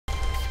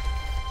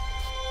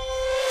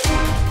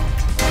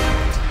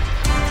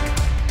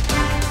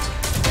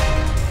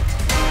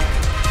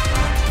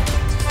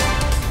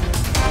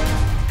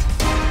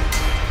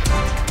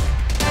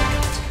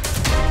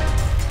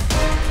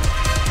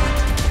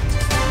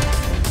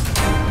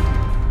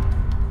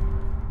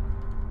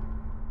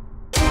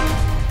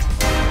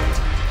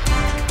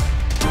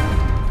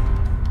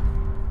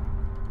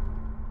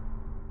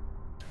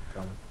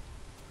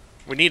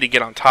We need to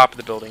get on top of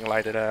the building and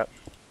light it up.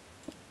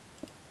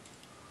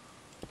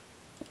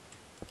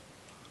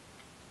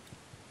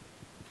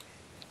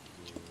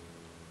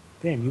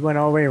 Damn, you went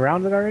all the way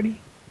around it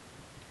already?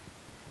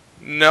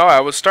 No, I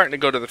was starting to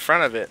go to the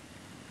front of it.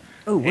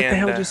 Oh, what the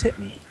hell just hit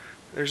me?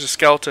 There's a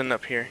skeleton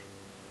up here.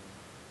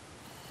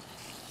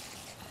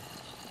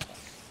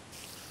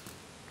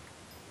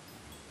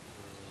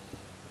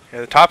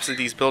 Yeah, the tops of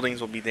these buildings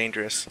will be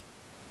dangerous.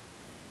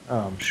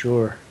 Oh, I'm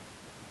sure.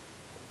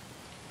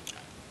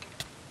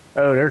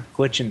 Oh, they're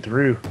glitching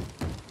through.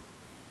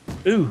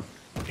 Ooh.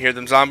 You hear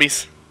them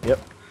zombies? Yep.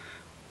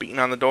 Beating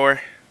on the door.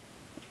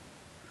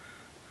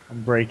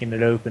 I'm breaking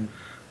it open.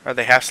 Are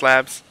they half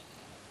slabs?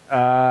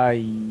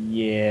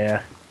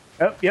 Yeah.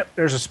 Oh, yep,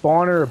 there's a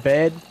spawner, a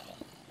bed.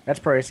 That's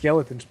probably a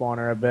skeleton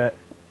spawner, I bet.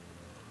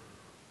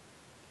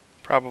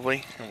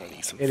 Probably. I'm gonna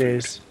eat some food. It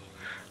is.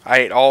 I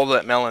ate all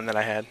that melon that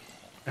I had.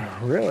 Oh,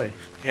 really?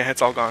 Yeah,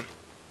 it's all gone.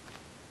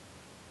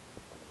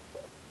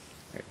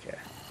 Okay.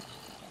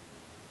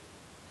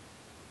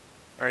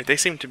 Alright, they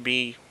seem to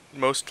be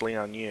mostly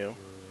on you.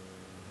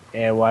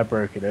 Yeah, well, I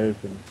broke it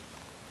open.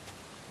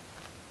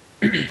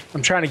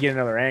 I'm trying to get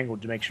another angle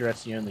to make sure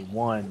that's the only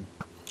one.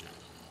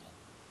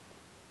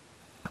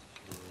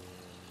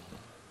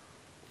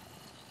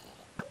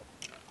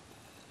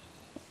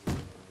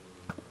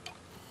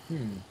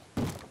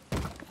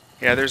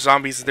 Yeah, there's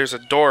zombies. There's a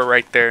door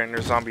right there, and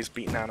there's zombies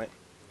beating on it.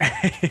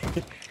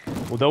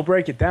 Well, they'll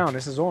break it down.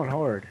 This is on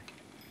hard.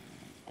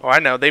 Oh, I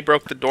know. They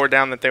broke the door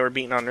down that they were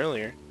beating on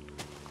earlier.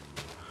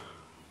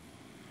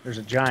 There's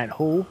a giant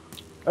hole.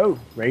 Oh,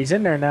 Ray's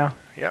in there now.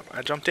 Yep,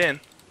 I jumped in.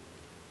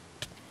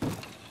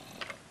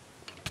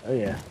 Oh,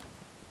 yeah.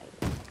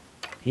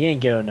 He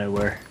ain't going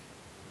nowhere.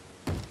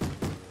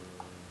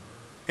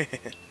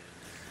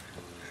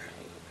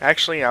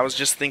 Actually, I was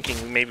just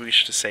thinking maybe we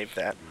should have saved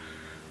that.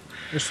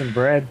 There's some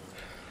bread.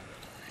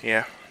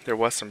 Yeah, there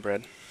was some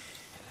bread.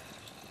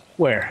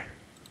 Where?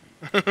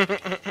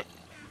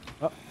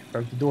 Oh,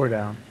 broke the door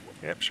down.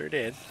 Yep, sure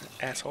did.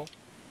 Asshole.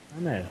 I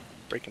know.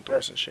 Breaking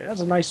doors and shit.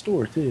 That's a nice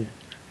door, too.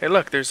 Hey,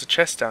 look, there's a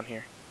chest down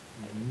here.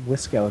 With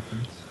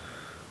skeletons.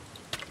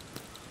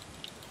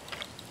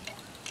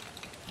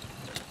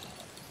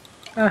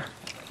 Ah.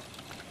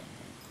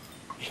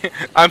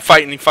 I'm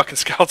fighting the fucking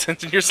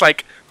skeletons, and you're just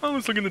like, oh,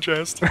 let's look in the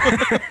chest.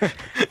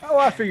 Oh,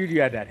 I figured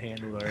you had that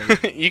handled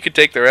already. You could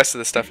take the rest of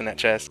the stuff in that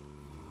chest.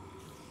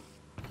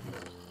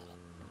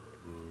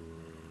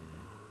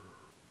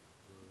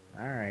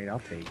 Alright, I'll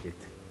take it.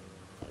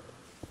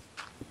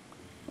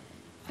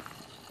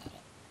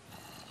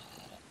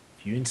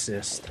 If you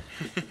insist.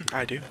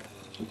 I do.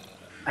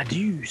 I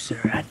do,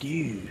 sir, I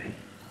do.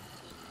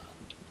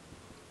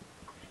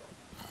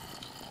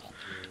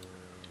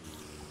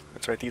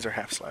 That's right, these are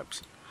half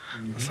slabs.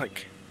 It's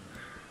like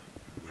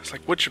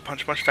wood should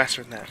punch much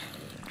faster than that.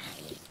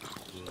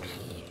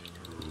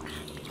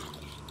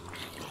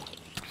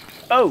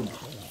 Oh,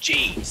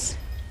 jeez.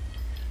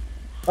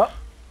 Oh.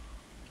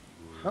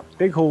 Oh,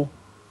 big hole.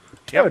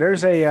 Yep. Oh,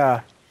 there's a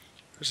There's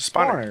a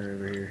spawner. spawner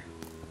over here.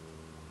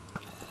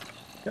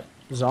 Yep,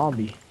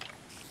 zombie.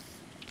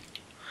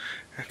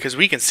 Because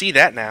we can see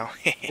that now.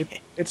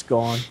 It's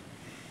gone.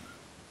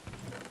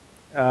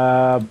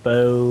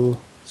 Bow,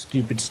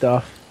 stupid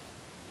stuff.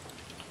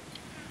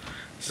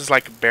 This is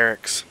like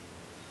barracks.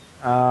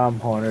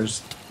 Hold on,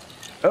 there's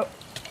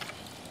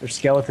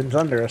skeletons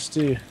under us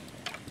too.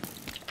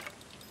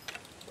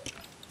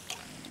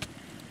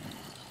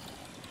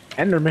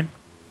 Enderman.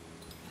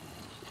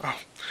 Oh,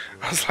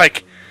 I was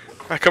like,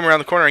 I come around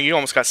the corner and you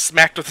almost got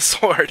smacked with a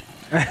sword.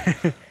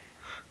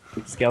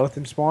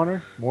 Skeleton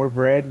spawner. More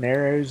bread and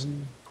arrows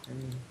and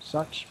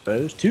such.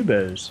 Bows. 2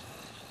 bows.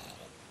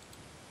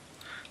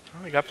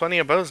 Oh, we got plenty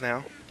of bows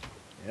now.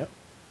 Yep.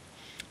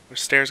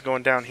 There's stairs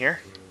going down here.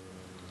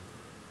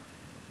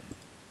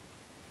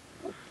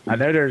 I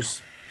know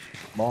there's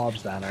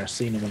mobs down there. I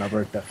seen them when I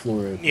broke that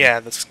floor open. Yeah,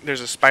 there's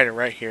a spider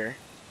right here.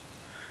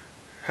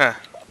 Huh.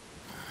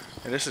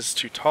 And this is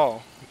too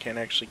tall. We can't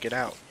actually get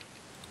out.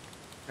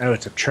 Oh,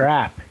 it's a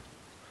trap.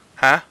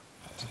 Huh?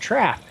 It's a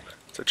trap.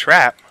 It's a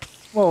trap.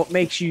 Well, it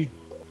makes you,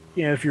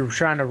 if you're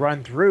trying to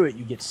run through it,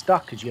 you get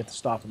stuck because you have to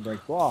stop and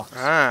break blocks.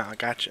 Ah, I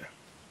gotcha.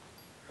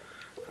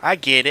 I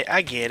get it.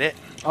 I get it.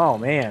 Oh,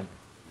 man.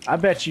 I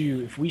bet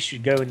you if we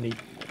should go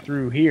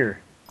through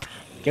here,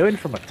 go in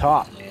from the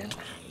top, man.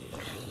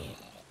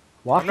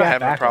 Lock I'm not that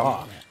having a back problem.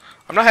 off.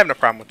 I'm not having a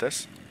problem with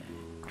this.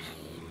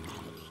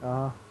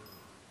 Up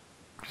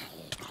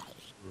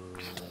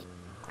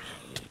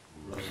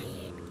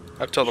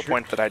till the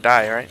point that I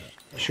die, right?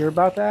 You sure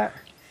about that?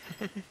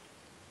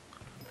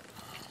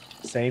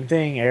 Same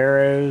thing.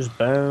 Arrows,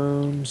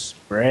 bones,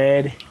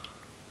 bread.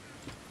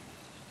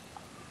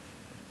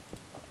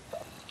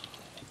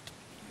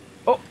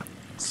 Oh,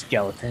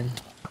 skeleton.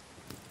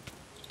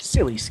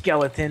 Silly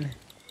skeleton.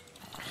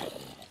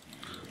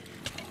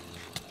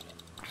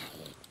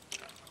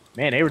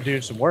 Man, they were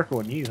doing some work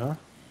on you, huh?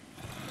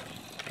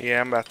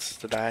 Yeah, I'm about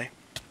to die.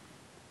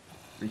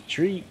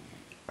 Retreat.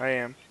 I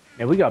am.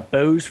 Man, we got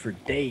bows for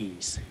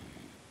days.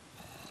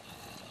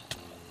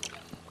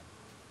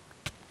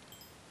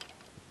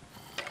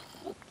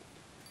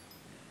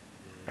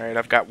 Alright,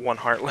 I've got 1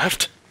 heart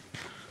left.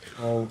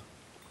 Well,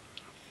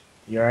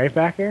 you alright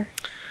back here?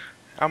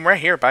 I'm right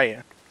here by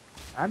you.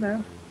 I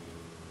know.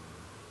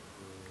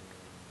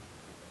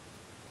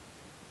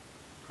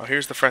 Oh,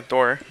 here's the front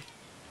door.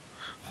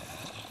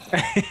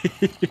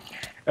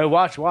 Oh,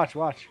 watch.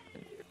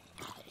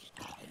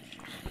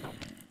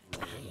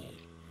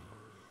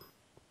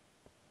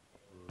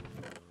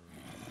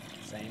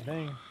 Same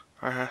thing.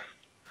 Uh-huh.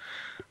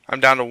 I'm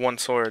down to 1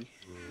 sword.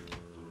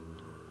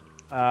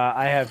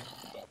 I have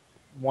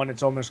one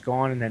that's almost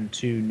gone and then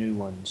 2 new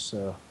ones,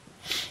 so...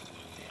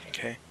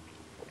 Okay.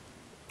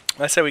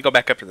 Let's say we go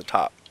back up to the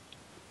top.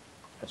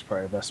 That's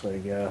probably the best way to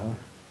go,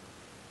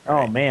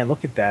 huh? Oh, man,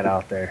 look at that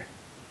out there.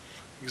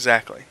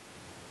 Exactly.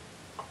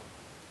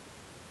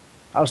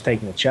 I was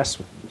taking the chest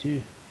with me,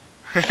 too.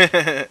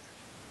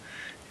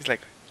 He's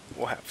like,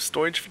 we'll have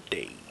storage for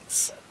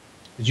days.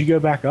 Did you go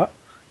back up?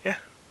 Yeah.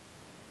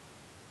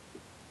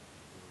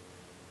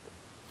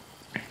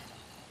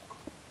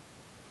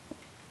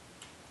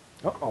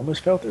 Oh,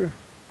 almost fell through.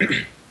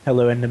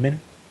 Hello, Enderman.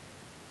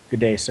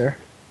 Good day, sir.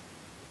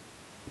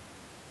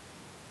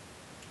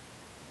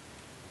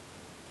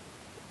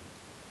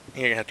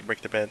 You're gonna have to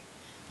break the bed.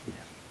 You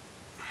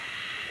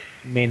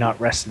may not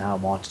rest now,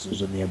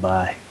 monsters are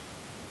nearby.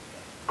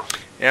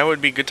 Yeah, it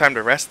would be a good time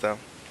to rest, though.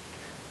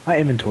 My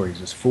inventory is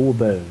just full of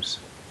bows.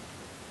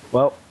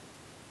 Well,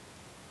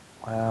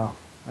 I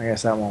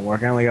guess that won't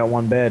work. I only got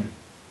 1 bed.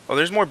 Oh,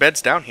 there's more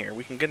beds down here.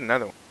 We can get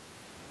another one.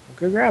 Well,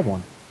 go grab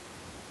one.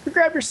 Go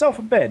grab yourself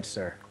a bed,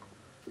 sir.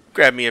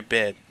 Grab me a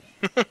bed.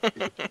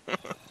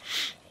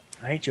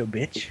 I ain't your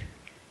bitch.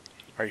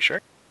 Are you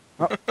sure?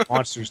 Oh,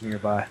 monsters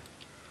nearby.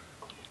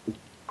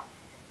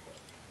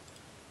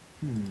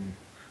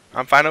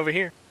 I'm fine over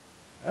here.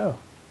 Oh.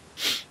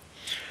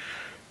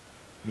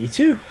 Me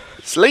too.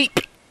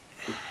 Sleep!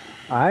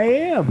 I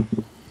am.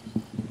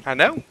 I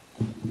know.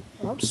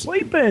 I'm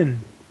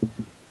sleeping.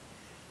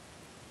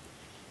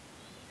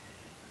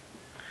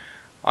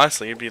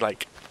 Honestly, it'd be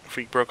like if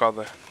we broke all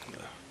the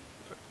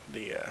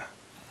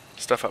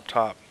stuff up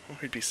top,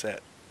 we'd be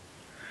set.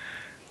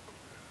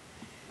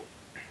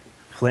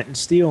 Flint and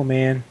steel,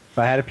 man. If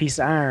I had a piece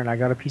of iron, I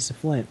got a piece of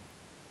flint.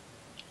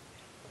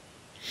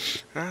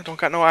 Don't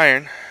got no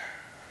iron.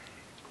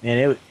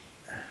 Man,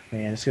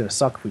 it's gonna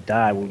suck if we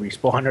die. We'll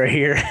respawn right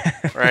here.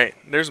 Right.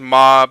 There's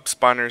mob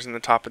spawners in the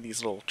top of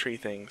these little tree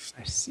things.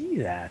 I see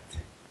that.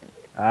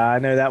 I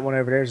know that one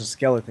over there is a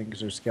skeleton because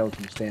there's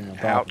skeletons standing on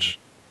top. Ouch.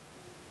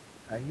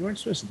 You weren't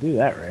supposed to do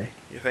that, Ray.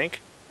 You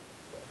think?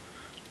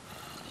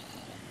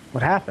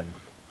 What happened?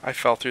 I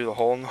fell through the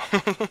hole.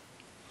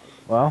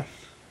 Well,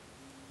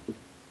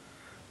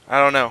 I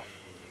don't know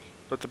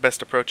what the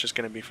best approach is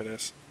going to be for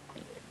this.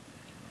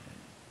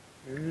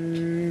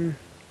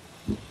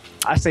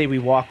 I say we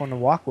walk on the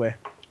walkway.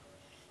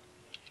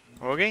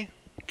 Okay.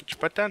 Get your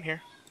butt down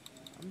here.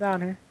 I'm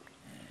down here.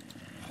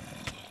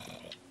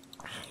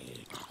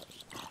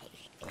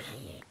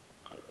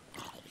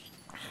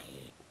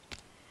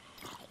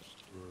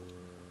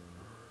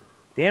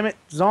 Damn it,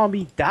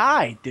 zombie,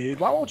 die,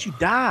 dude. Why won't you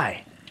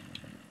die?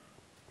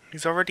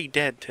 He's already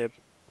dead, Tib.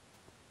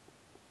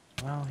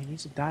 Well, he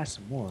needs to die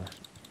some more.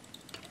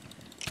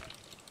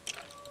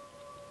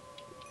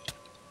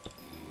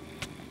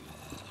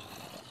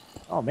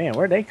 Oh man,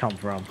 where'd they come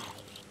from?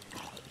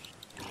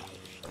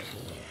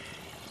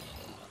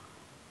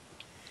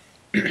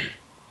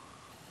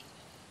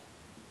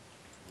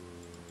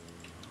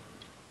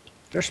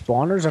 There's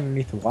spawners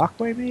underneath the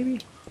walkway, maybe?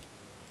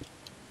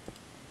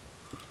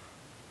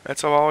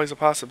 That's always a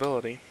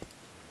possibility.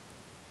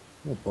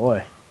 Oh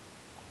boy.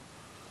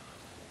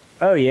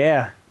 Oh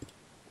yeah.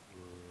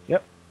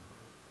 Yep.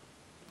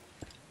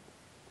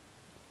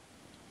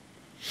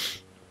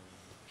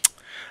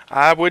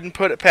 I wouldn't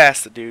put it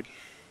past the dude.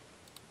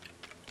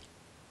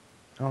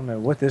 I don't know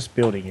what this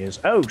building is.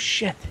 Oh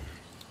shit.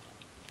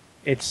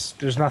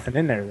 There's nothing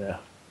in there though.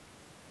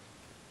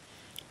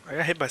 I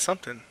got hit by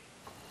something.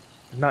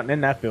 There's nothing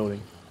in that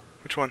building.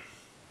 Which one?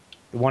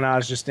 The one I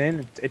was just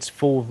in, it's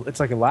full.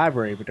 It's like a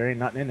library, but there ain't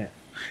nothing in it.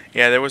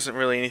 Yeah, there wasn't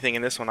really anything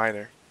in this one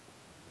either.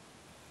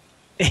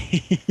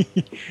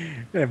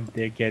 Them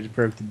dickheads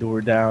broke the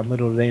door down.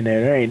 Little do they know,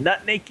 there ain't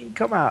nothing they can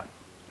come out.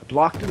 I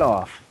blocked it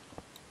off.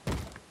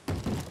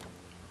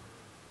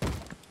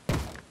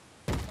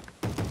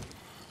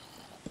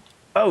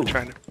 Oh,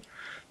 Trying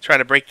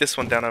to break this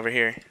one down over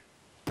here.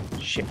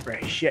 shit,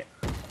 Ray, shit.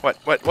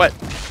 What?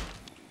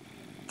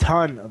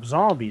 Ton of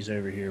zombies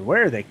over here.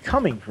 Where are they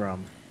coming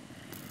from?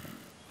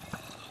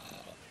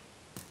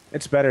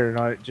 It's better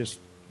not just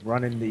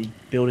running the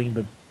building,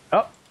 but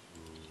oh.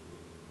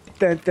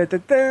 Da, da, da,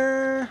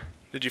 da.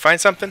 Did you find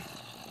something?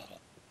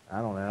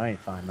 I don't know. I ain't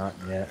find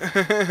nothing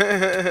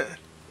yet.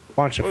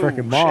 Bunch of Oh,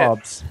 freaking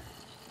mobs.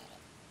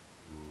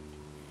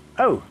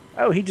 Oh,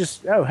 he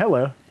just. Oh,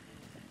 hello.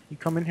 You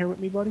come in here with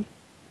me, buddy?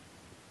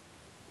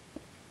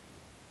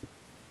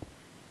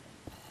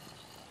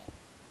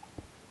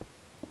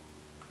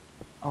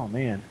 Oh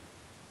man.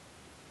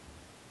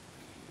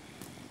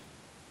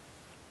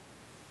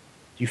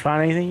 Did you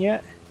find anything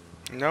yet?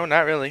 No,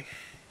 not really.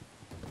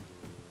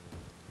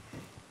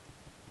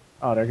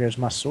 Oh, there goes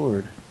my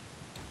sword.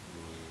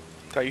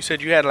 Thought you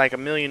said you had like a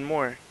million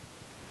more.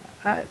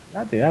 I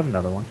do have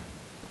another one.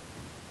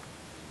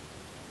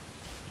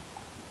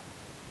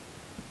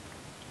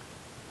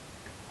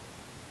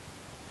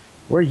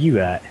 Where are you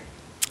at?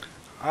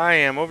 I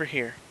am over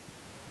here.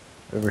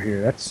 Over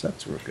here.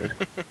 That's real good.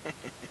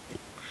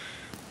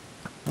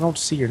 I don't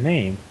see your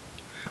name.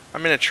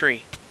 I'm in a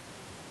tree.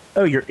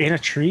 Oh, you're in a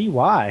tree?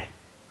 Why?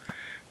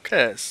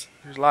 Cause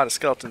there's a lot of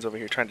skeletons over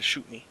here trying to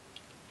shoot me.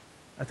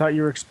 I thought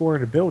you were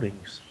exploring the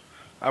buildings.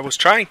 I was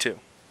trying to.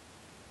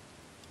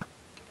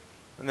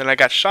 And then I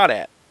got shot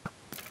at.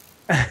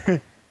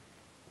 I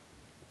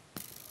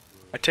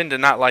tend to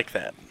not like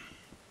that.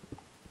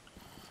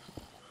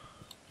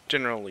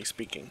 Generally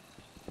speaking.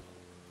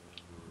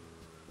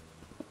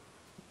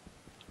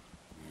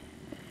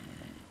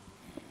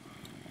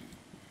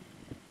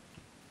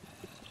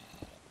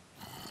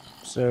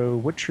 So,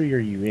 what tree are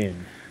you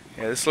in?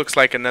 Yeah, this looks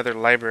like another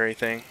library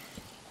thing.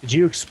 Did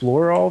you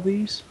explore all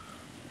these?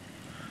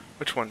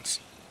 Which ones?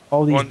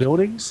 All these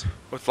buildings?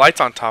 With lights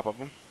on top of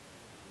them.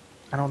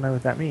 I don't know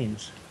what that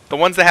means. The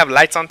ones that have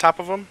lights on top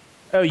of them?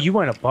 Oh, you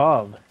went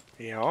above.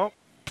 Yup.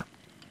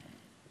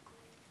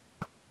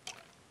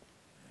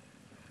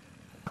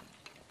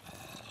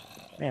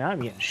 Man,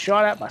 I'm getting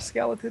shot at by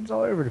skeletons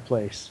all over the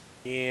place.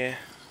 Yeah.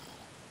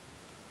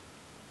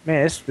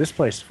 Man, this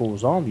place is full of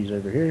zombies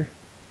over here.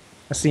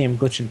 I see him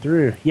glitching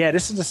through. Yeah,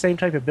 this is the same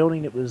type of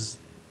building that was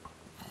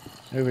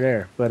over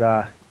there.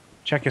 But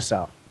check this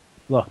out.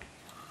 Look.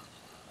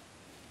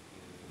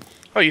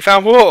 Oh, you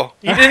found wool.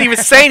 You didn't even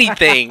say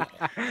anything.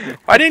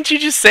 Why didn't you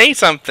just say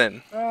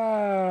something?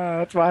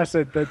 That's why I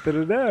said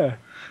da-da-da-da.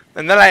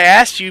 And then I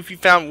asked you if you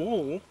found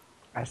wool.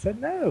 I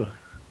said no.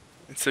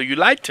 And so you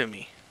lied to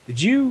me.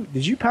 Did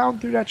you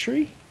pound through that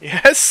tree?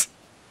 Yes.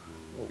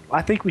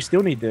 I think we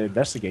still need to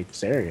investigate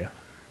this area.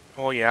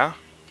 Oh, yeah?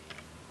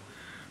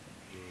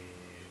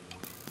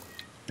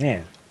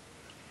 Man.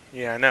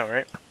 Yeah, I know,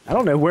 right? I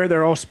don't know where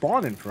they're all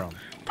spawning from.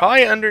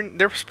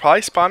 There's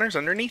probably spawners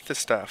underneath the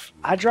stuff.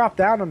 I dropped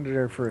down under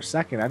there for a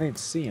second. I didn't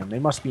see them. They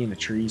must be in the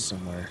trees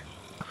somewhere.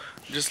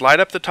 Just light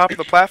up the top of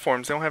the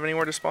platforms. They don't have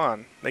anywhere to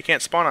spawn. They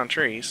can't spawn on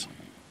trees.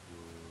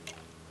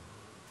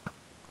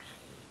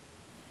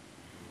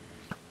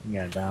 You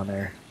got it down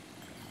there.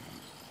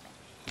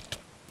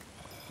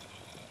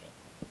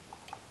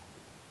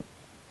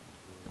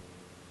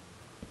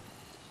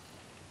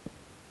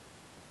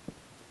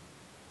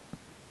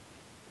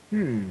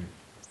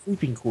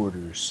 Sleeping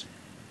quarters.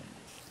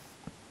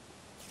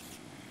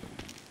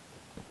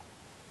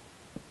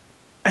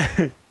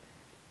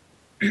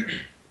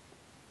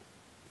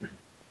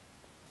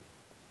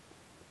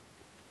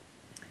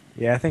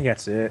 Yeah, I think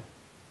that's it.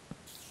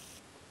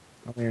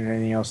 I don't think there's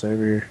anything else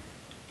over here.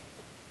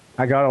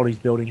 I got all these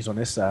buildings on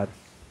this side.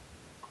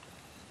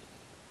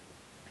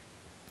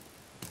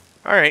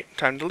 Alright,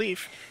 time to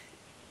leave.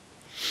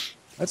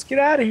 Let's get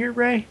out of here,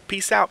 Ray.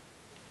 Peace out.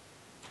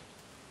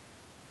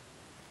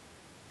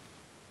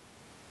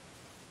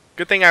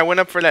 Good thing I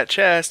went up for that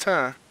chest,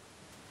 huh?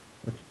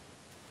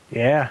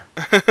 Yeah.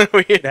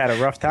 We'd had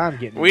a rough time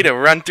getting in. We'd have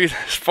run through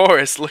this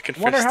forest looking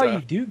for stuff. I wonder how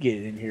you do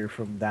get in here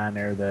from down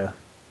there, though.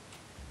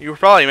 You were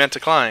probably meant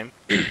to climb.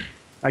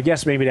 I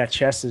guess maybe that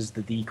chest is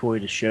the decoy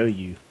to show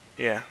you.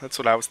 Yeah, that's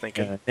what I was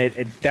thinking.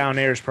 Down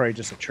there is probably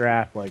just a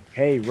trap, like,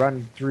 hey,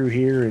 run through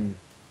here and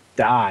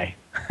die.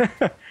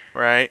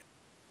 Right.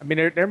 I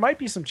mean, there might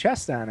be some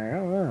chests down there. I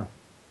don't know.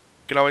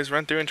 You can always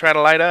run through and try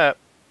to light up.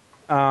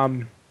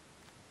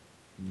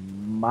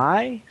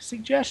 My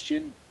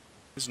suggestion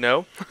is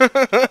no.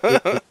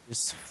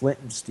 Is flint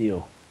and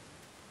steel.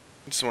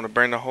 You just want to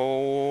burn the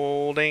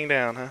whole thing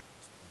down, huh?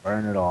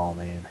 Burn it all,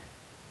 man.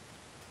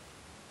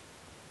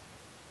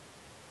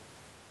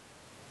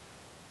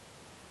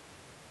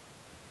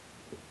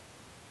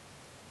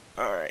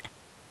 Alright.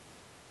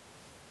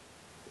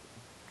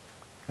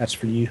 That's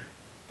for you.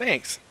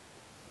 Thanks.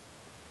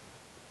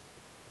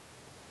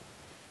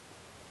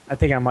 I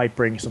think I might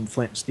bring some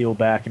flint and steel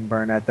back and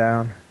burn that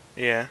down.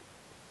 Yeah.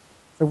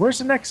 So where's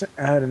the next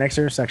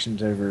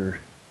intersection's over?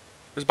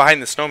 It was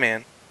behind the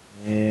snowman.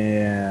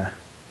 Yeah.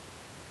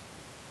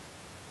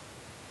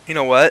 You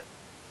know what?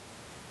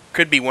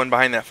 Could be one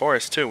behind that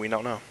forest too, we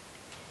don't know.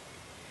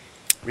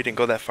 We didn't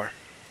go that far.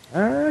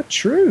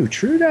 True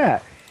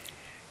that.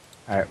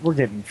 Alright, we're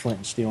getting flint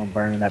and steel and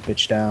burning that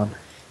bitch down.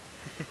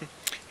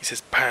 He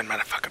says, burn,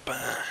 motherfucker,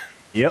 burn.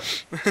 Yep.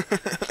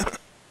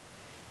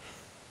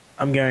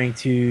 I'm going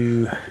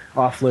to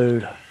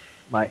offload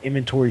my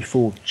inventory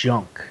full of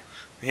junk.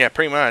 Yeah,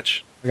 pretty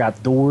much. I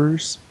got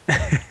doors,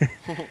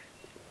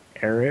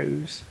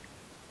 arrows.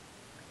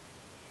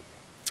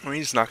 We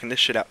just knocking this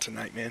shit out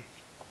tonight, man.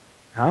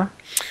 Huh?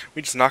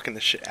 We just knocking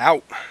this shit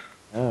out.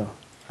 Oh,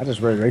 I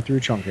just rode right through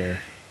a chunk there.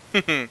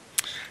 I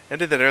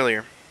did that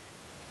earlier.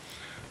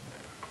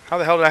 How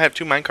the hell did I have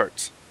 2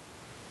 minecarts?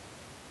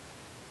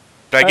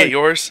 Did I get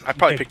yours? I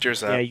probably picked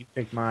yours up. Yeah, you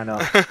picked mine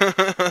up.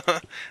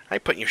 I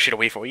ain't putting your shit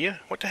away for you.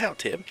 What the hell,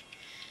 Tib?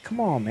 Come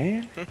on,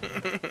 man.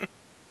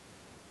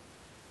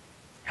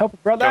 Help a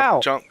brother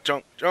out.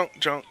 Junk.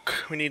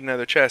 We need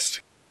another chest.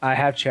 I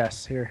have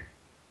chests here.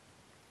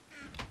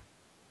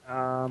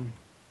 There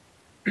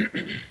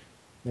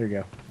you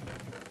go.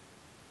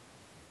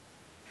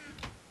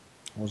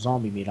 Well,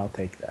 zombie meat, I'll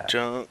take that.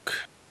 Junk.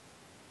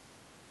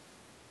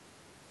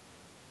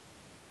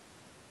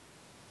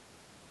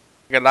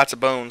 I got lots of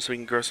bones, so we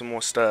can grow some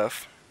more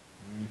stuff.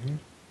 Mm-hmm.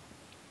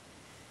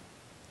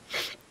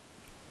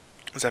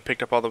 As I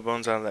picked up all the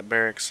bones out of that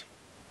barracks.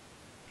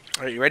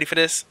 Are you ready for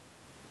this?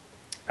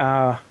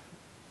 I'm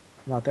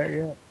not there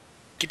yet.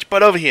 Get your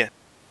butt over here,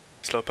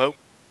 Slowpoke.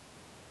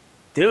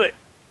 Do it.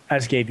 I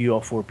just gave you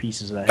all 4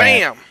 pieces of that.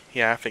 Bam!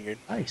 Yeah, I figured.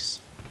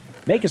 Nice.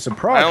 Making some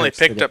progress. I only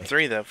picked today. up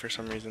 3 though for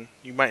some reason.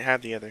 You might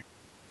have the other.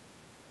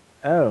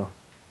 Oh,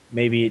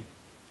 maybe it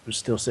was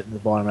still sitting at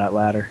the bottom of that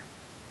ladder.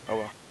 Oh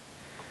well.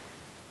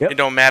 Yep. It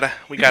don't matter.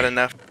 We got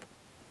enough.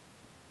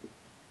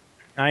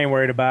 I ain't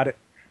worried about it.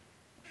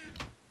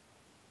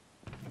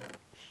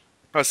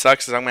 What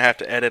sucks is I'm gonna have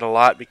to edit a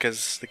lot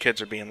because the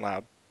kids are being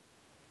loud.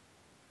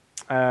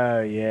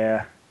 Oh,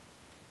 yeah.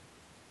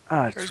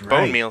 Ah, that's There's right.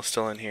 bone meal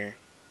still in here.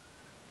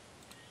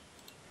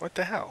 What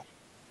the hell?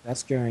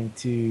 That's going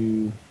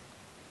to...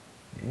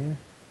 Yeah.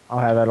 I'll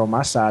have that on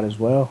my side as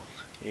well.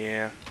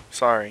 Yeah.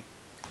 Sorry.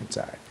 It's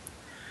alright.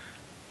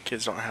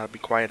 Kids don't know how to be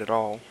quiet at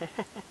all.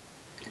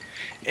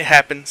 It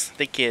happens.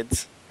 They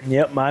kids.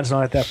 Yep, mine's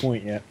not at that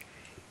point yet.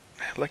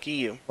 Lucky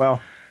you.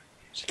 Well,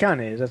 she kind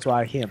of is. That's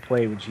why I can't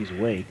play when she's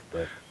awake.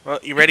 But Well,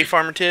 you ready,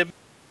 Farmer Tib?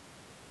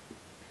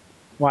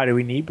 why do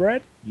we need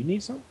bread? You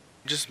need some?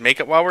 Just make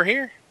it while we're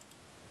here.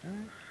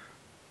 Alright.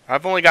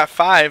 I've only got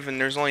 5, and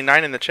there's only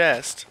 9 in the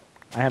chest.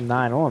 I have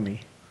 9 on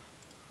me.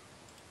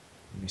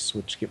 Let me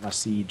switch, get my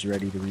seeds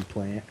ready to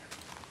replant.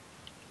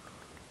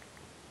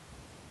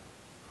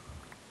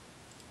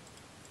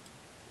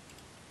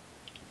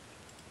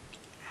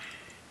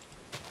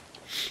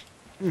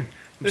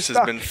 This has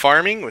been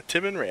Farming with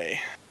Tib and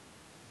Ray.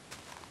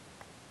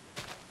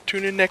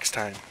 Tune in next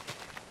time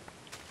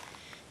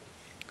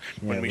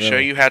when we show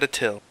you how to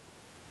till.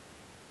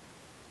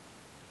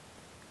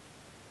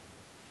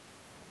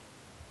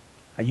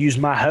 I use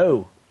my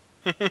hoe.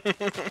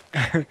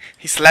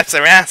 He slaps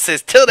around and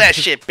says, till that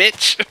shit,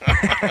 bitch.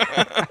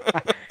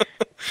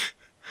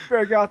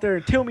 Better go out there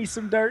and till me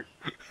some dirt.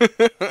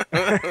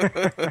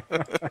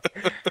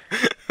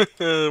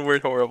 We're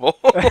horrible.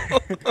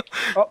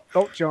 Oh,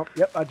 don't jump.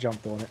 Yep, I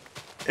jumped on it.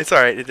 It's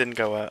alright, it didn't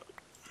go up.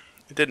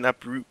 It didn't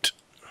uproot.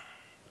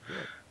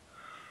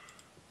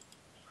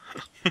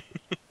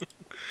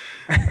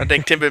 I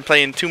think Tim been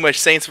playing too much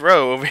Saints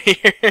Row over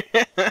here.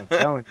 I'm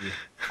telling you.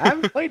 I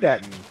haven't played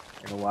that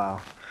in a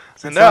while.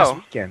 Since I know. last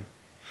weekend.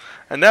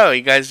 I know,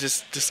 you guys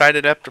just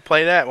decided up to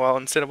play that well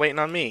instead of waiting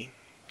on me.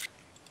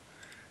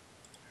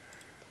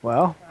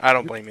 Well, I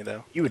don't blame you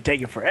though. you would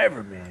take it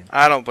forever, man.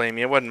 I don't blame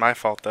you. It wasn't my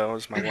fault though. It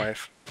was my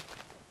wife.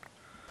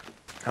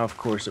 Of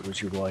course it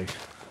was your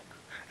wife.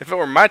 If it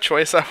were my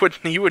choice,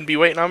 you wouldn't be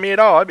waiting on me at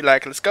all. I'd be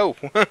like, let's go.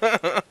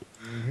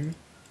 Mm-hmm.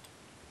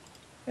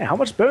 Yeah, how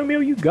much bone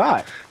meal you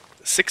got?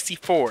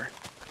 64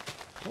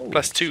 Holy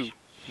plus 2.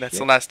 That's the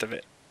shit. last of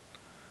it.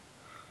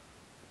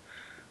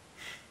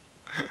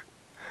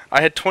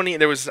 I had 20.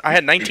 I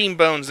had 19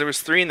 bones. There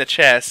was 3 in the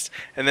chest,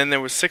 and then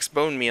there was 6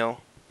 bone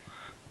meal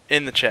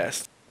in the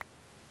chest.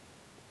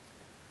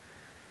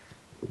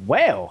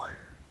 Well,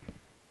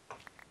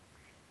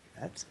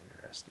 that's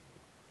interesting.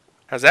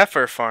 How's that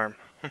for a farm?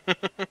 I'm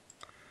gonna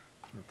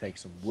take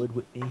some wood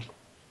with me.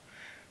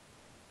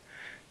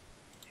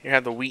 You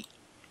have the wheat.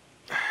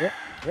 Yep,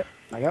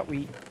 I got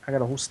wheat. I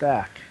got a whole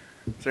stack.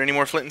 Is there any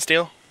more flint and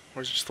steel,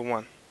 or is it just the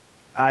one?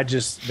 I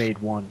just made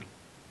one.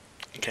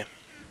 Okay.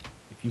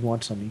 If you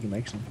want some, you can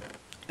make some.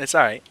 It's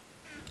alright.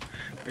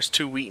 There's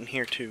 2 wheat in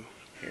here too.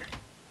 Here.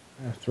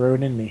 Throw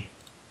it in me.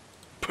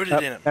 Put it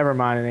in him. Never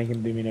mind, it ain't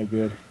gonna do me no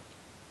good.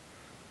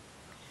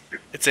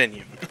 It's in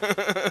you.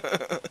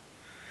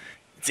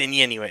 It's in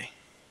you anyway.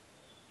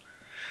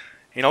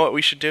 You know what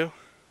we should do?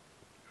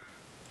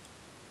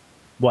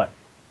 What?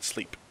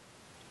 Sleep.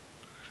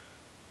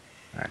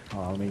 Alright,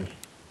 hold on, let me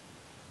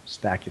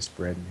stack his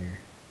bread in here.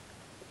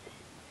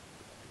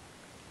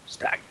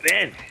 Stack it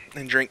in.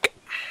 And drink.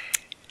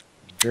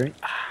 Drink.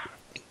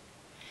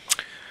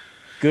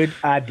 Good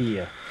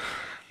idea.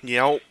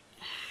 Yep.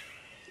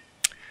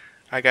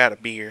 I got a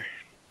beer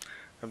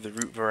of the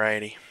root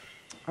variety.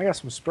 I got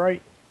some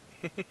Sprite.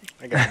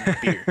 I got a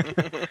beer.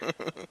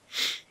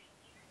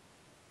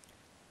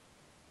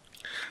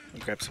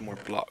 I'll grab some more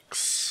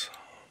blocks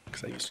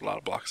because I used a lot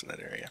of blocks in that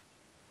area.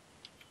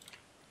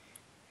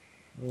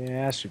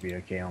 Yeah, that should be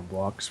okay on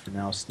blocks for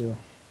now still.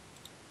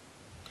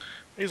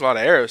 I used a lot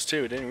of arrows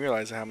too. Didn't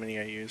realize how many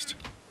I used.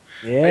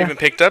 Yeah. I even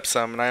picked up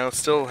some, and I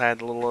still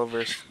had a little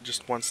over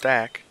just 1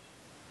 stack.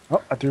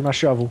 Oh, I threw my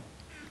shovel.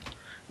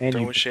 And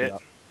Throwing you picked it shit.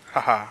 up.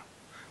 Haha.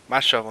 My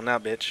shovel now,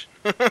 bitch.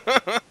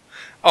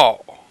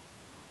 Oh.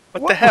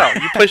 What the hell?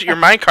 You pushed your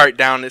minecart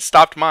down, it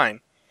stopped mine.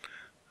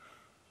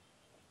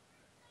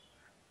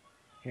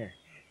 Here,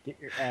 get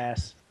your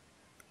ass.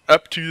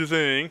 Up to the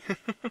thing.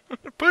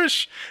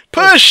 Push!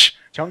 Push!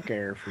 Chunk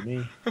error for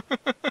me.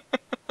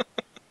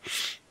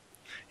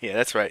 Yeah,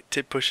 that's right.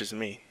 Tib pushes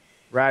me.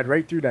 Ride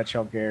right through that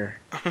chunk air.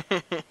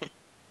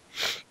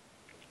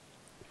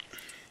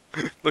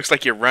 Looks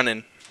like you're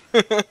running.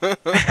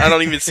 I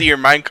don't even see your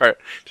minecart.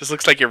 Just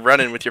looks like you're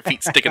running with your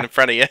feet sticking in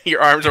front of you.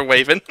 Your arms are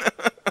waving.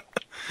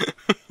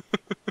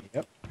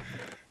 Yep.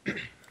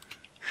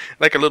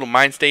 Like a little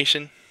mine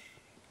station.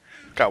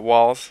 Got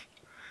walls.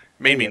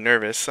 Made me Yep.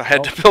 nervous. I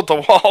had to build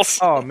the walls.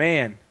 Oh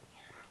man.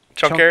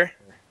 Chunk air.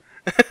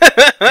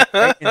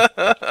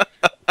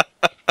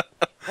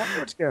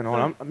 What's going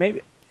on?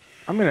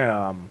 I'm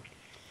gonna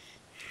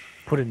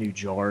put a new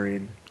jar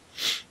in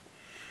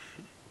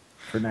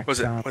for next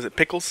time. Was it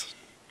pickles?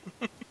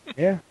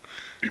 Yeah.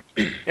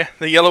 Yeah,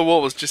 the yellow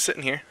wool was just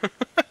sitting here.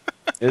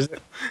 Is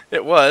it?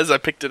 It was. I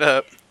picked it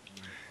up.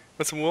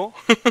 Want some wool?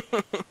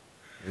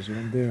 Here's what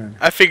I'm doing.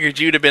 I figured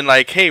you'd have been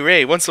like, "Hey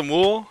Ray, want some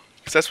wool?"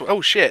 'Cause that's what. Oh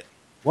shit!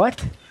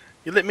 What?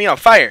 You lit me on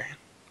fire.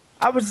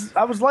 I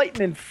was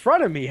lighting in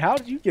front of me. How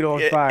did you get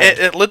on fire?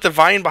 It lit the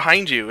vine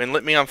behind you and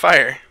lit me on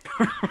fire.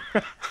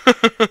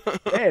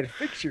 Man,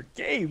 fix your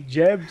game,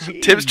 Jeb.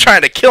 Jeez. Tib's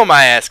trying to kill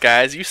my ass,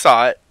 guys. You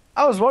saw it.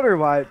 I was wondering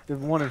why the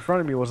one in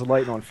front of me was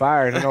lighting on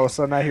fire, and then all of a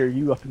sudden I hear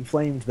you up in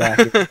flames back.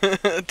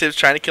 Tib's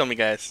trying to kill me,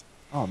 guys.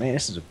 Oh man,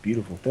 this is a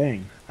beautiful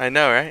thing. I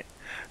know, right?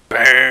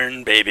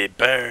 Burn, baby,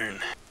 burn.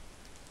 You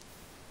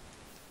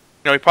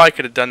know, we probably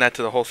could have done that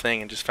to the whole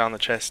thing and just found the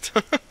chest.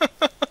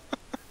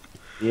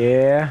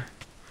 Yeah.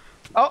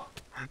 Oh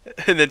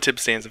And then Tib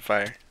stands on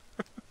fire.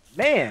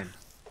 man,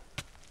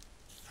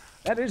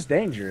 that is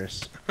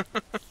dangerous.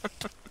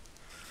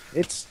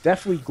 It's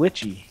definitely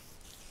glitchy.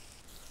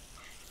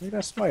 Look at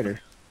that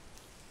spider.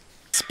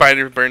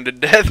 Spider burned to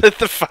death at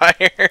the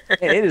fire.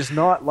 It is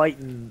not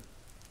lighting.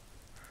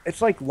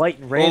 It's like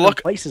lighting random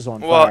places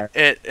on fire.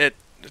 Well,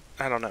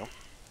 I don't know.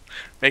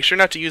 Make sure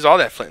not to use all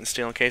that flint and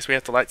steel in case we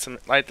have to light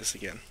this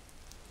again.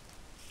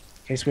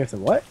 In case we have to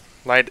what?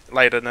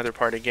 Light another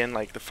part again,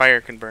 like the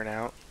fire can burn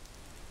out.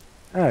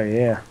 Oh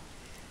yeah.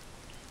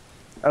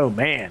 Oh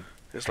man.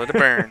 Just let it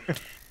burn.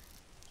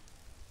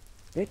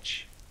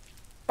 Bitch.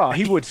 Oh,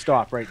 he would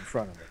stop right in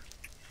front of it.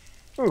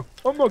 Oh,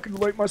 I'm not gonna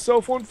light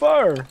myself on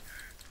fire.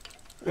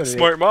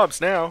 Smart mobs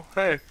now.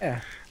 Hey,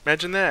 Yeah.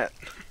 imagine that.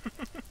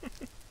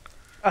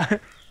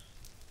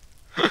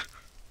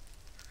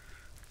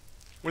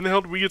 When the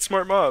hell did we get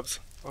smart mobs?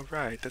 Oh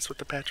right, that's what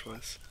the patch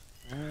was.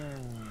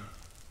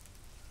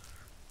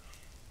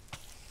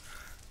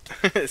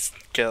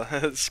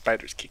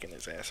 Spider's kicking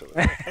his ass over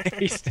there.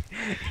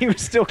 He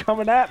was still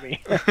coming at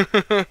me.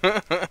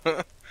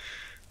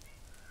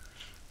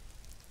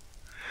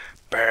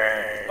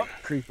 Burn. Oh,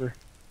 creeper.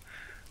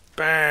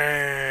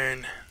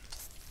 Burn.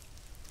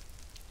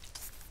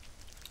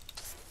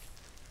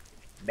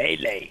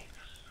 Melee.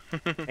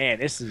 Man,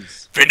 this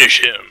is...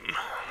 Finish him.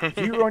 If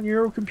you were on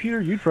your own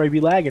computer, you'd probably be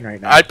lagging right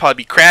now. I'd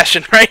probably be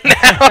crashing right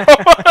now.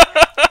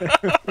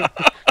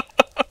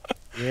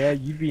 Yeah,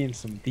 you'd be in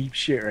some deep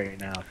shit right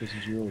now if this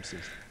is your old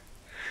system.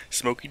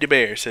 Smokey the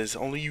Bear says,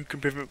 only you can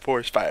prevent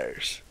forest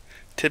fires.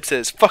 Tib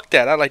says, fuck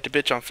that, I like to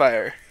bitch on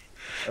fire.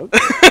 Okay.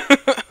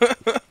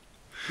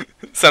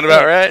 Sound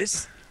about right?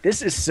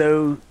 This is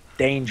so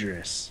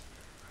dangerous.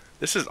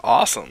 This is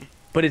awesome.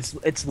 But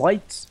it's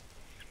lights...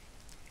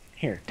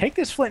 Here, take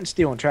this flint and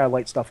steel and try to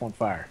light stuff on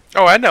fire.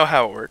 Oh, I know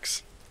how it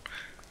works.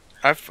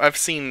 I've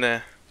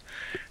seen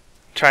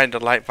trying to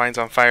light vines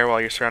on fire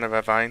while you're surrounded by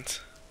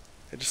vines.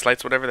 It just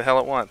lights whatever the hell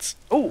it wants.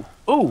 Ooh,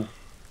 ooh.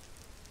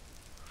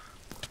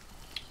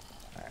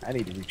 I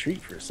need to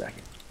retreat for a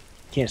second.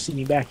 Can't see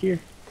me back here.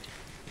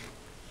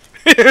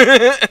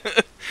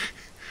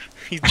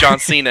 He's John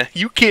Cena.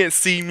 You can't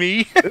see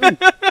me.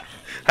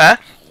 Huh?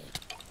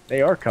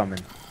 They are coming.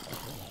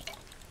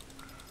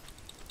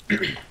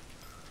 We're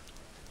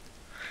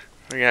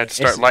gonna have to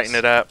start lighting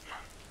it up.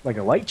 Like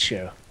a light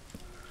show.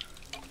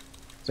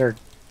 Is there?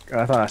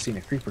 I thought I seen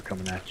a creeper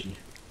coming at you.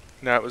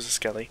 No, it was a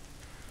skelly.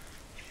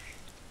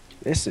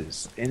 This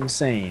is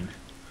insane.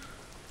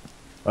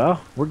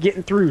 Well, we're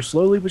getting through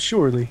slowly but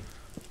surely.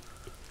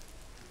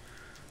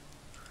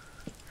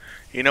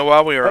 You know,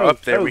 while we were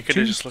up there, we could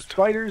have just looked.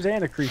 Spiders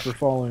and a creeper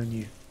following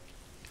you.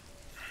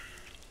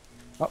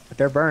 Oh, but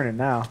they're burning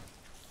now.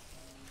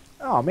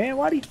 Oh man,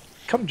 why'd he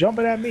come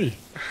jumping at me?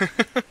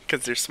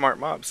 Because they're smart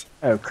mobs.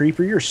 Oh,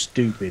 creeper, you're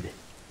stupid.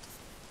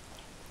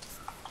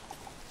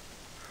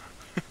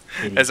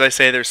 As I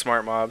say, they're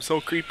smart mobs.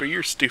 Oh, creeper,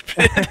 you're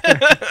stupid.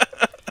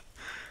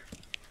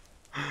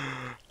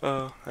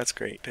 Oh, that's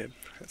great, Tib.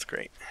 That's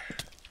great.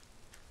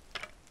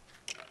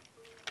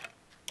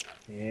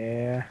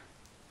 Yeah.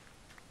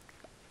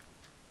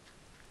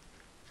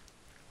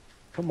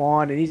 Come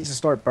on, it needs to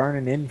start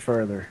burning in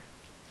further.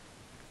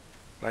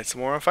 Light some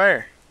more on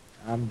fire.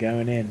 I'm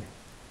going in.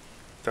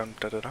 Dum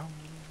da da dum.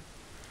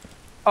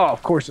 Oh,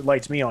 of course it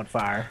lights me on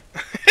fire.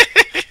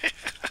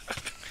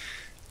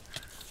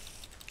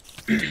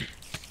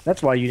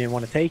 That's why you didn't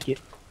want to take it.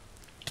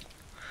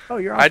 Oh,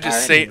 you're on I fire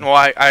just saved. anyway.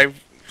 Well, I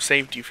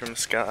saved you from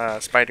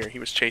Spider. He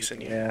was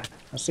chasing you. Yeah,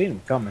 I seen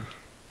him coming.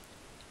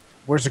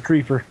 Where's the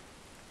creeper?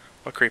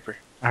 What creeper?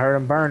 I heard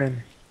him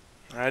burning.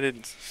 I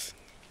didn't.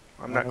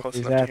 I'm I not don't know close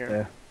where enough he's to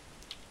hear.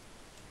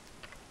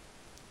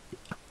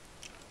 at,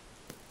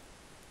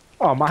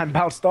 Oh, mine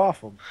bounced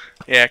off him.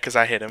 Yeah, 'cause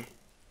I hit him.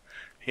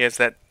 He has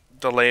that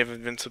delay of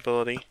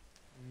invincibility.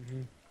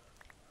 Mm-hmm.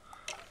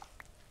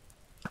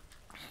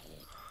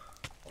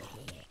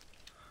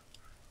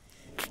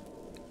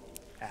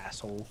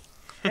 Asshole.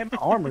 And my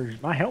armor,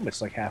 my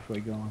helmet's like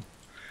halfway gone.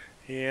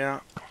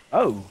 Yeah.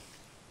 Oh.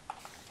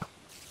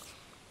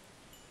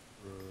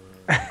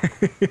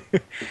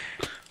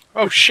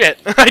 Oh shit!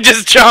 I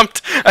just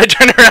jumped. I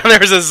turned around. There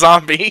was a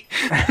zombie.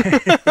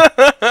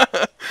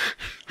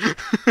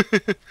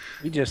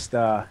 We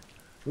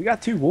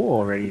got 2 wool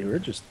already. We're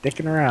just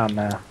dicking around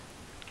now.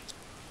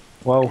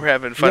 Well, We're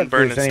having fun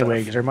burning anyway, stuff.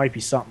 because there might be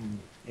something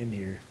in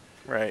here.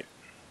 Right.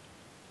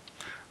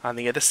 On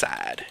the other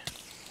side.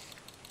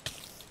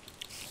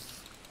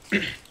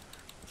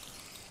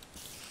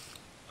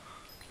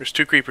 There's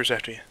 2 creepers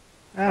after you.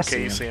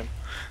 Okay, you see them.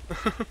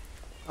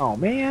 Oh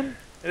man.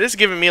 It is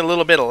giving me a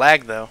little bit of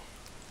lag though.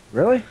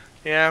 Really?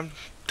 Yeah, I'm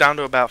down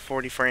to about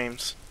 40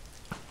 frames.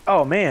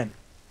 Oh man.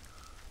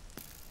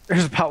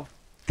 There's about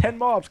 10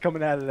 mobs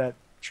coming out of that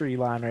tree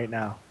line right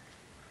now.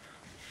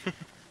 I'm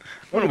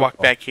gonna walk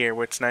back here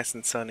where it's nice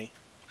and sunny.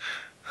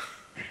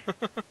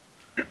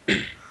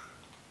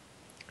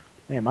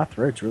 Man, my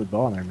throat's really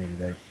bothering me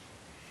today.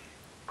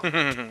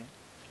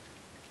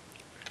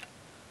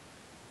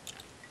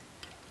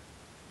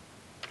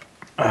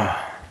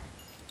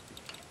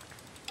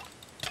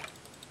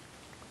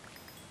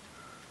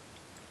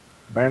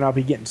 Better not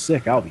be getting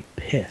sick. I'll be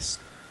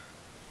pissed.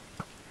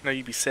 No,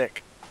 you'd be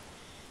sick.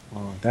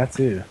 Oh, that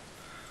too.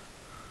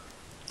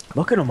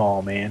 Look at them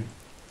all, man.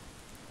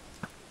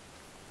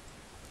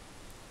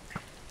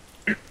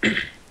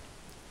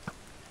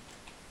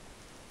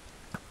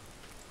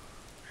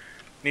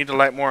 Need to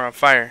light more on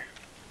fire.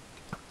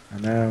 I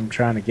know, I'm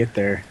trying to get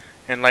there.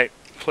 And light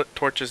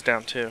torches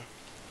down too.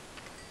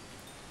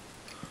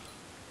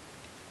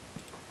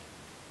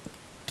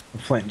 The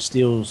flint and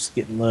steel's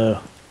getting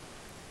low.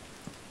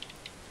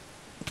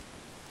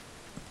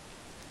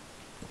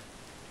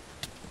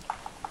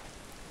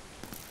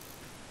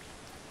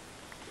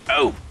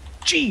 Oh,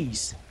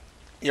 jeez.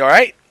 You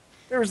alright?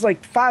 There was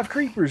like 5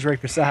 creepers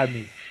right beside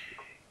me.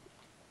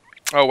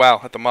 Oh wow,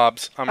 at the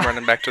mobs. I'm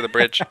running back to the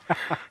bridge.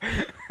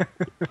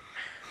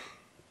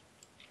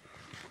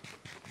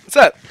 What's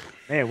up?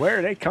 Man, where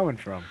are they coming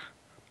from?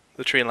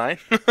 The tree line.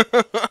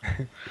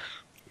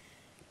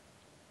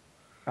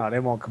 Oh, they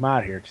won't come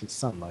out here because it's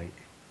sunlight.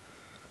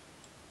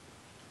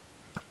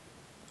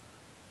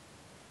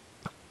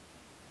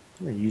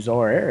 I'm going to use all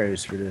our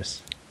arrows for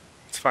this.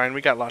 It's fine,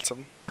 we got lots of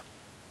them.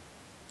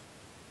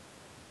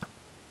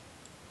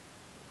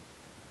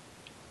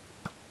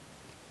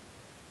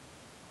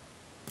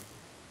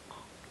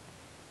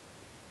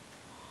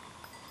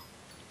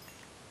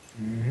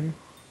 Mm-hmm.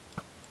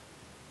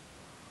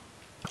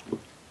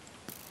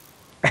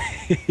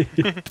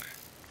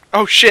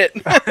 Oh shit!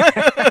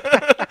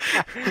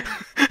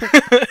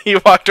 He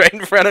walked right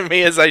in front of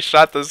me as I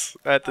shot this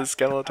at the I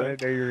skeleton.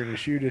 didn't know you were going to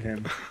shoot at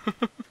him.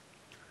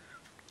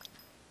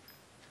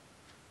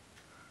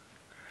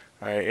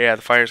 Alright, yeah,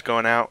 the fire's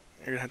going out.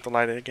 You're gonna have to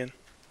light it again.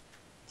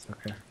 It's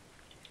okay.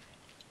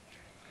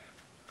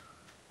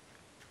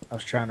 I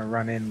was trying to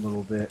run in a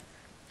little bit.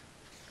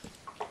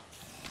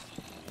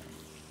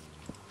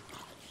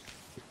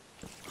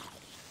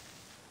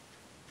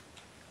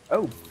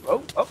 Oh,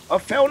 I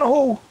fell in a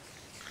hole.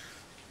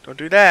 Don't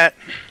do that.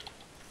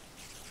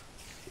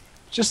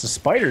 Just the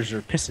spiders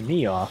are pissing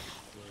me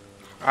off.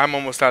 I'm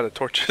almost out of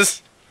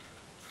torches.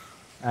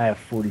 I have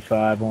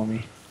 45 on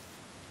me.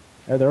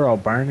 Oh, they're all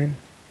burning.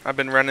 I've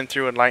been running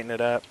through and lighting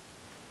it up.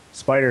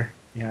 Spider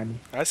behind you.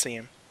 I see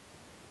him.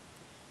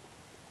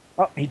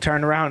 Oh, he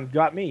turned around and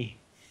got me.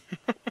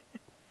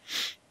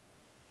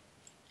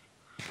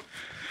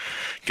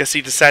 Guess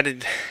he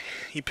decided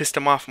he pissed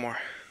him off more.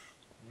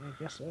 Yeah,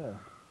 I guess so.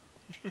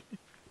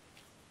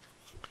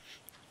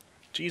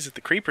 Jeez, if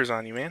the creeper's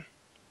on you, man.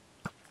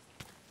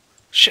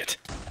 Shit.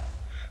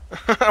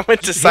 I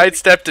went to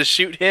sidestep to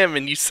shoot him,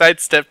 and you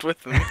sidestepped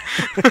with him.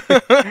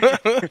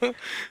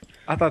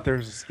 I thought there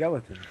was a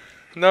skeleton.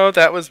 No,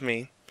 that was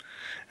me.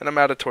 And I'm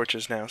out of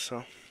torches now,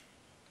 so.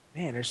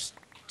 Man, there's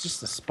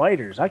just the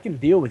spiders. I can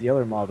deal with the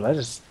other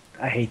mobs.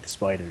 I hate the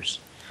spiders.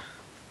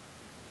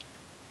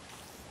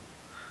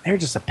 They're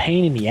just a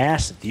pain in the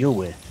ass to deal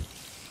with.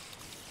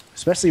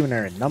 Especially when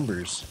they're in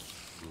numbers.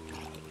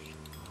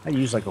 I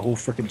use like a whole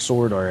freaking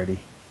sword already.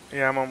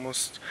 Yeah, I'm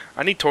almost...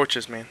 I need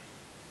torches, man.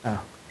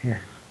 Oh,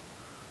 here.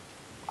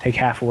 Take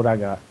half of what I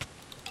got.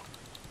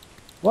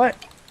 What?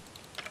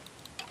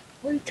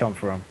 Where'd he come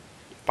from?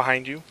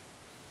 Behind you.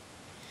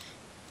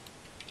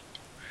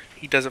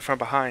 He does it from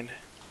behind.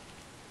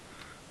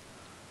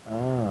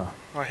 Oh.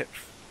 I hit...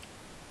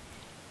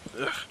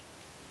 Ugh.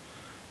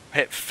 I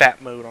hit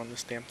fat mode on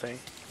this damn thing.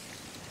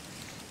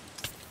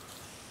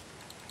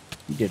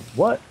 You did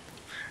what?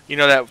 You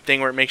know that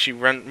thing where it makes you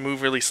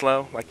move really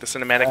slow? Like the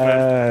cinematic mode?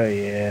 Oh,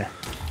 yeah.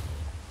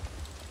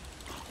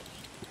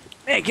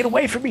 Man, get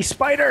away from me,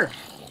 spider!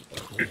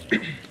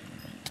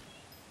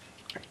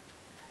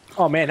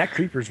 Oh, man, that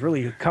creeper's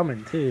really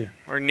coming, too.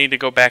 Or need to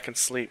go back and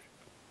sleep.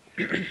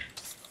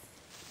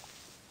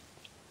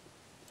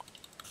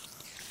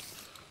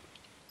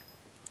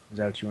 Is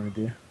that what you want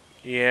to do?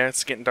 Yeah,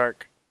 it's getting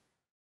dark.